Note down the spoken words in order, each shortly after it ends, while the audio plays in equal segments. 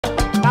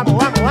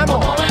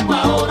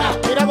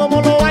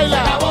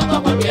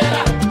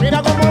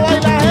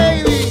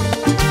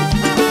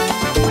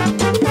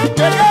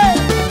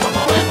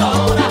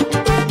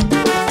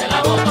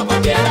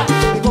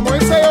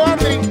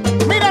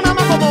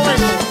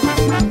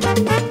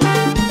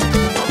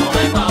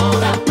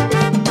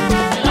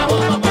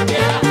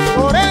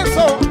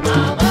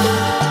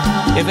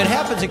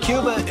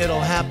Cuba, it'll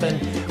happen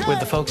with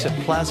the folks at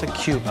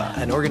PlazaCUBA,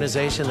 an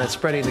organization that's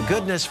spreading the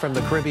goodness from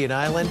the Caribbean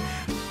island.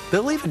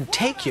 They'll even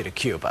take you to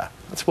Cuba.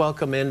 Let's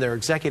welcome in their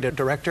executive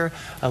director,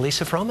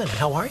 Alisa Froman.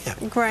 How are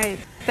you? Great.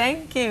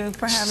 Thank you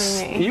for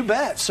having me. You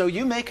bet. So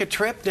you make a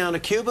trip down to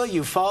Cuba,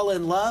 you fall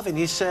in love, and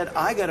you said,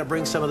 I got to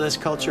bring some of this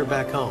culture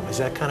back home. Is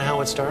that kind of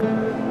how it started?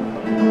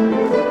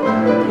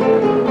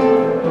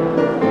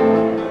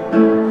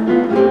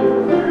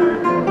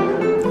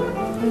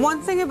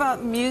 One thing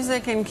about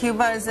music in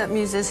Cuba is that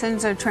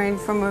musicians are trained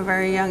from a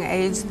very young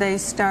age. They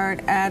start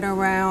at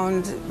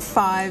around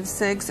 5,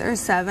 6, or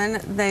 7.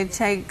 They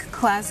take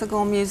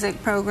classical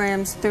music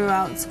programs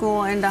throughout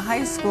school into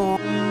high school.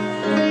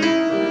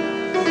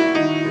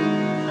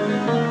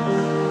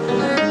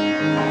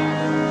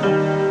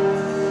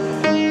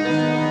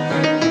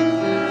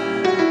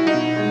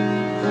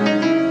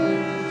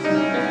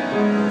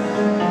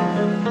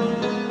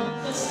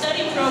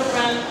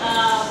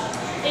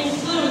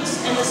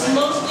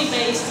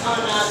 On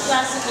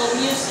classical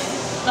music,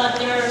 but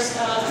there's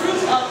a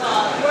group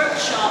of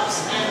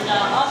workshops and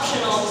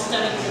optional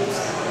study groups,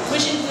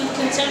 which include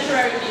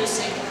contemporary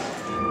music.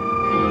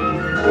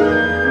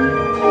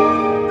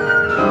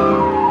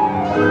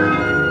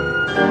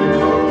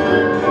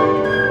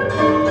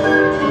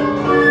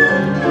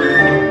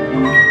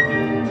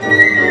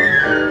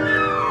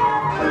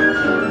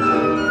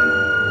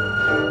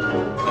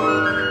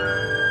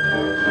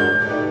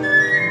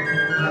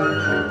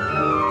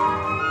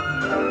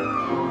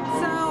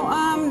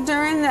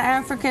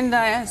 African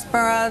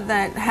diaspora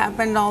that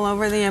happened all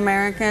over the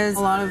Americas. A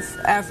lot of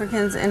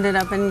Africans ended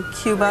up in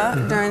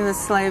Cuba during the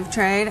slave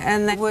trade,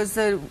 and that was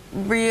a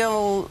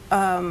real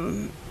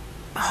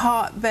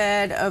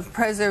hotbed of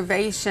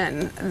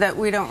preservation that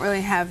we don't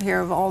really have here,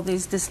 of all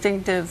these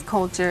distinctive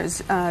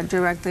cultures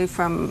directly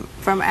from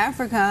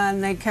Africa,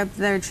 and they kept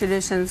their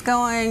traditions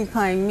going,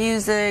 playing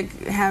music,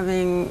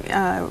 having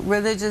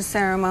religious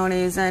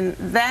ceremonies, and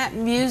that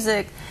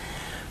music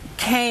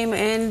came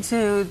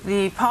into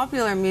the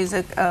popular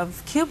music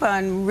of Cuba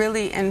and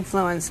really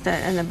influenced it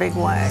in a big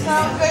way. So,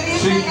 good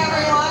evening,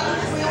 everyone.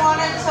 We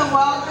wanted to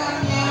welcome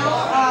you.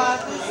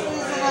 This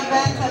is an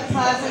event that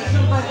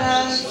PlazaCUBA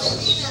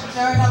does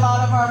during a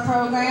lot of our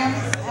programs,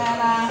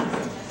 and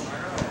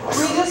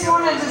we just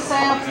wanted to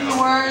say a few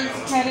words.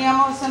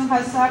 Queríamos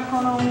empezar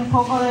con un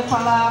poco de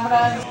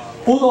palabras.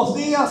 Unos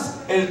días,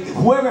 el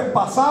jueves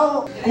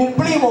pasado,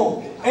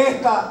 cumplimos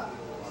esta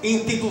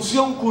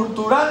institución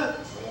cultural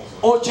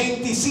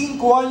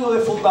 85 años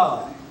de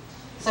fundada.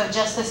 So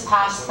just this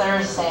past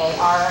Thursday,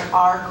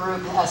 our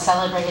group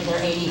celebrated their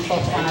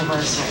 85th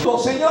anniversary.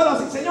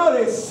 Señoras y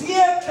señores,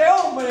 7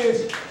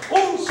 hombres,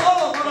 un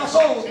solo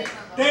corazón,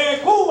 de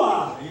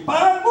Cuba y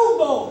para el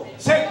mundo,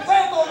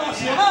 Septeto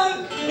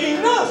Nacional,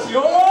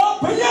 Ignacio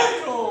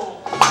Piñero.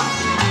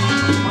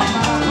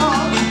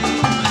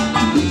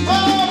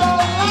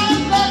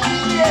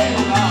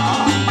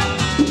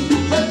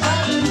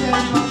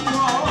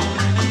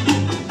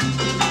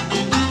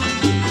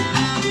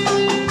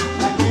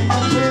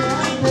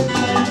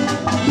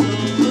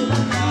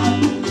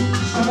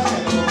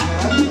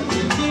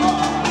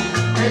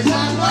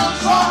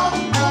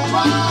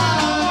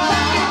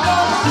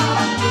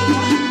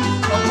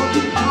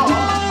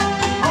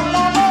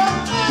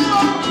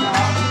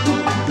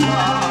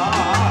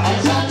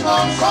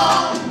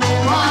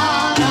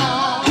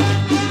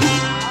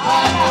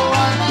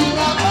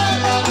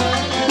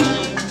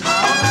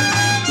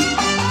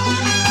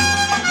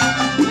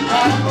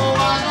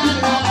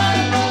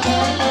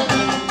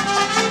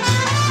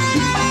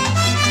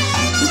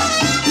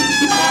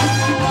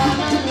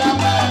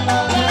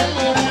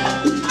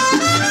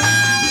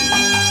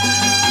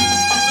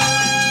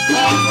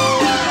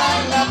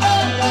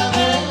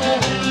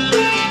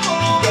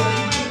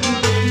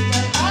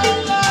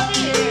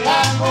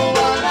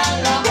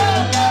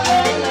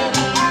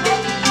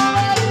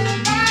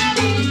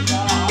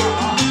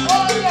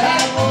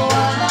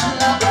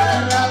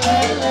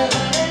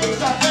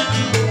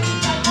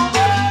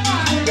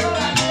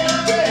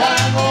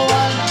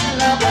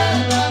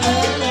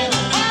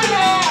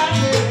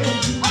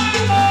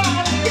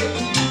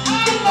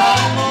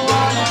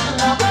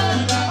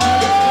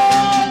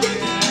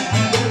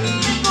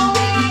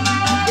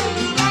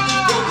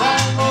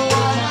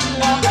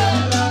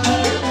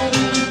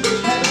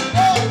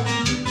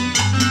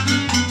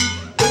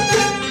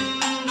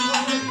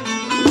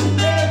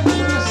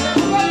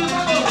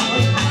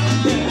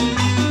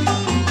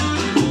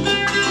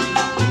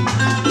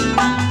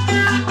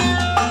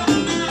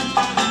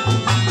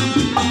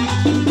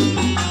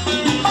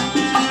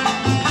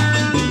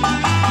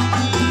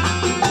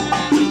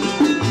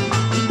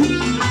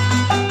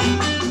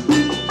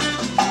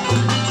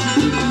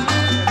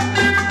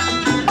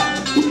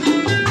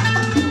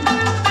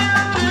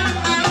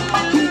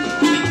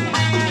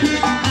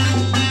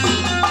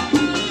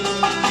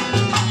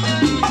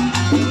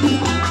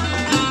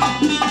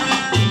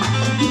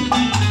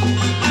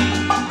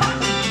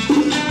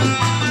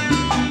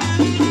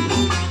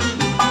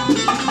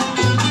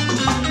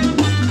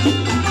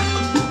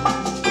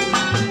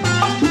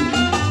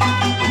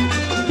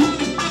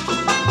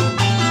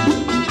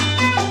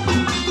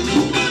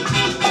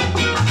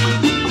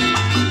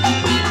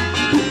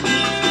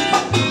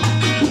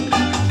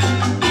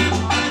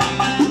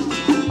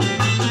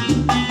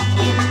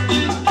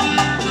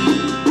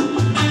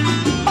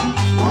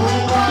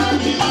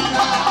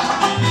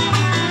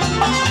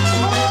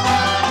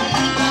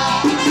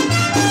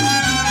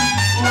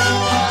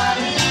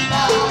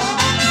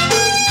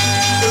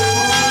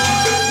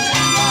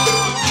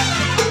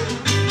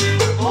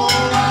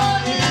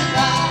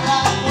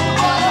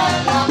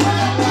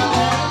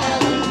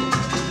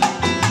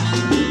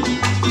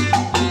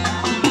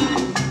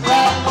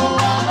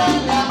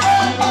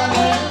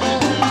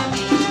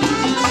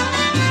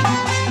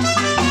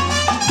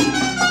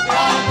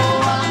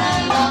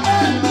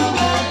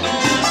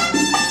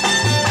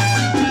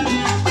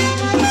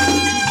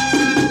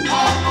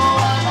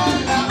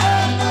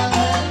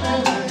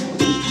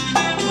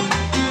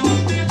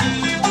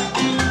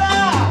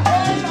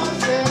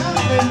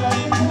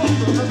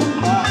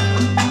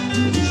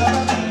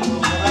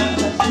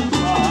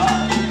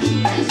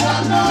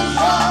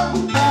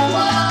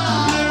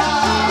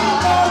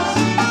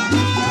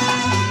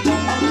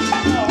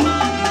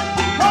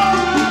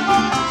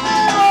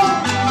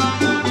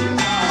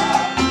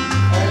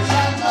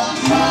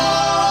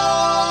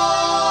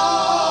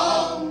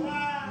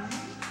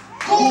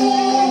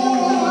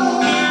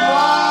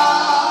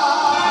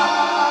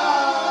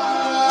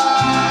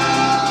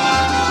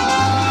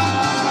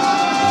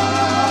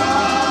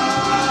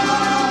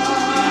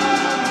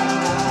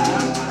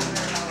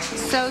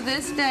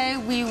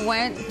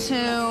 went to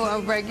a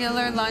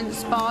regular lunch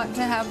spot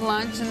to have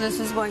lunch, and this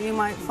is what you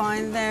might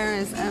find there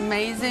is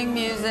amazing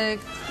music,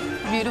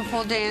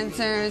 beautiful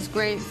dancers,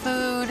 great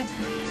food,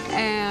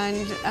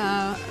 and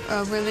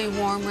a really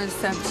warm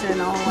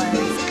reception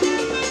always.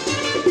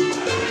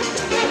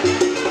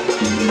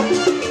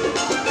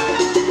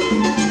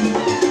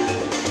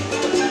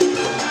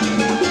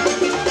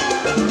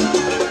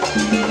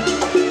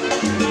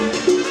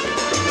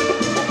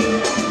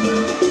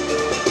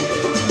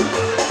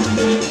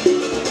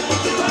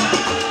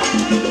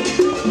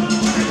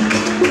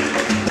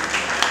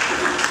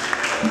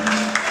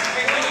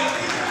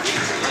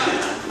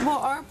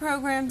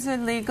 Programs are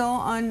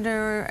legal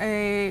under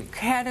a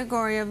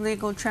category of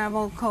legal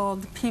travel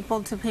called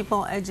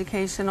people-to-people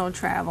educational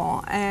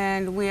travel,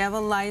 and we have a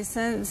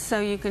license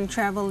so you can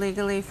travel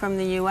legally from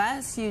the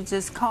U.S. You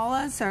just call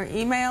us or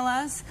email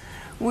us.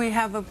 We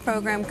have a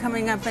program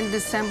coming up in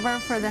December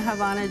for the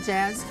Havana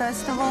Jazz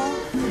Festival.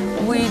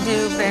 We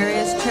do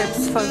various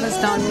trips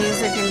focused on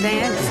music and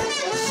dance.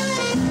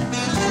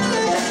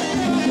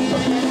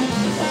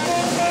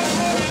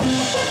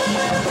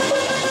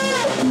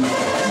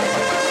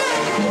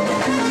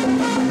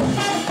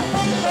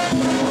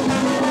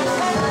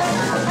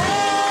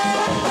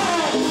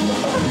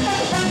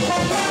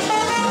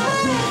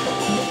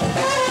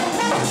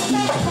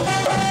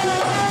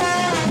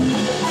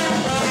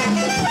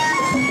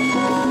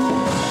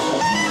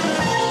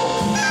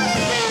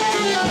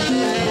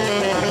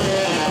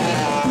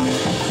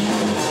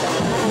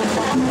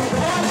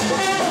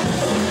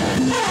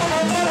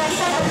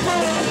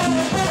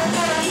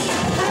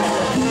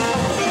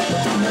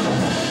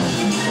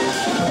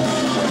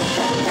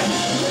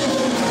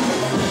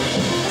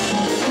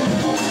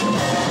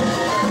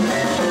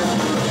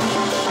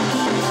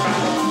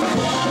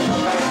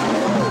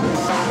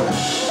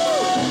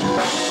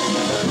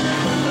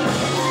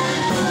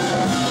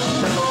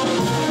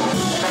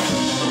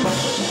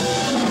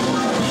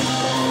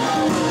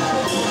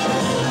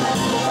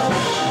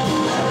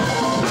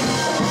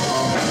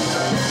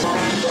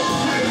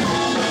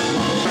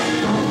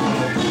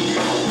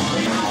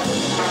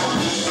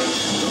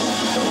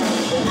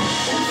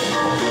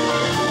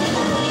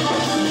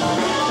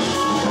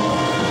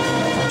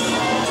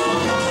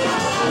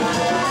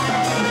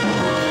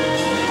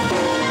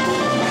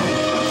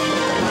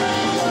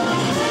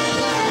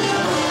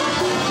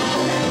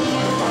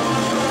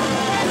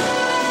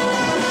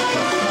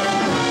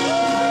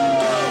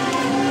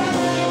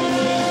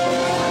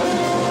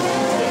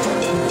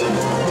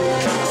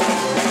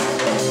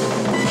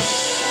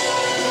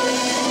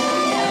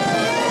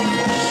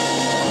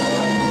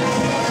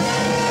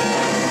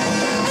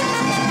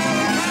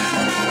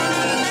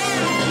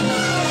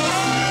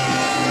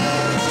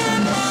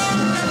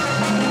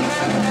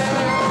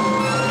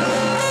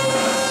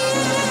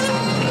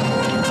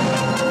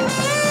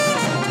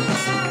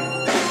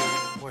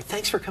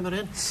 Thanks for coming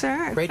in.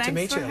 Sure. Great to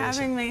meet you, Thanks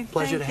for having me.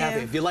 Pleasure to have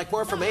you. If you'd like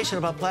more information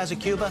about Plaza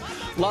Cuba,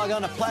 log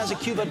on to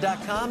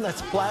plazacuba.com.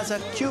 That's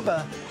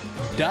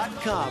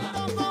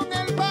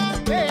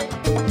plazacuba.com.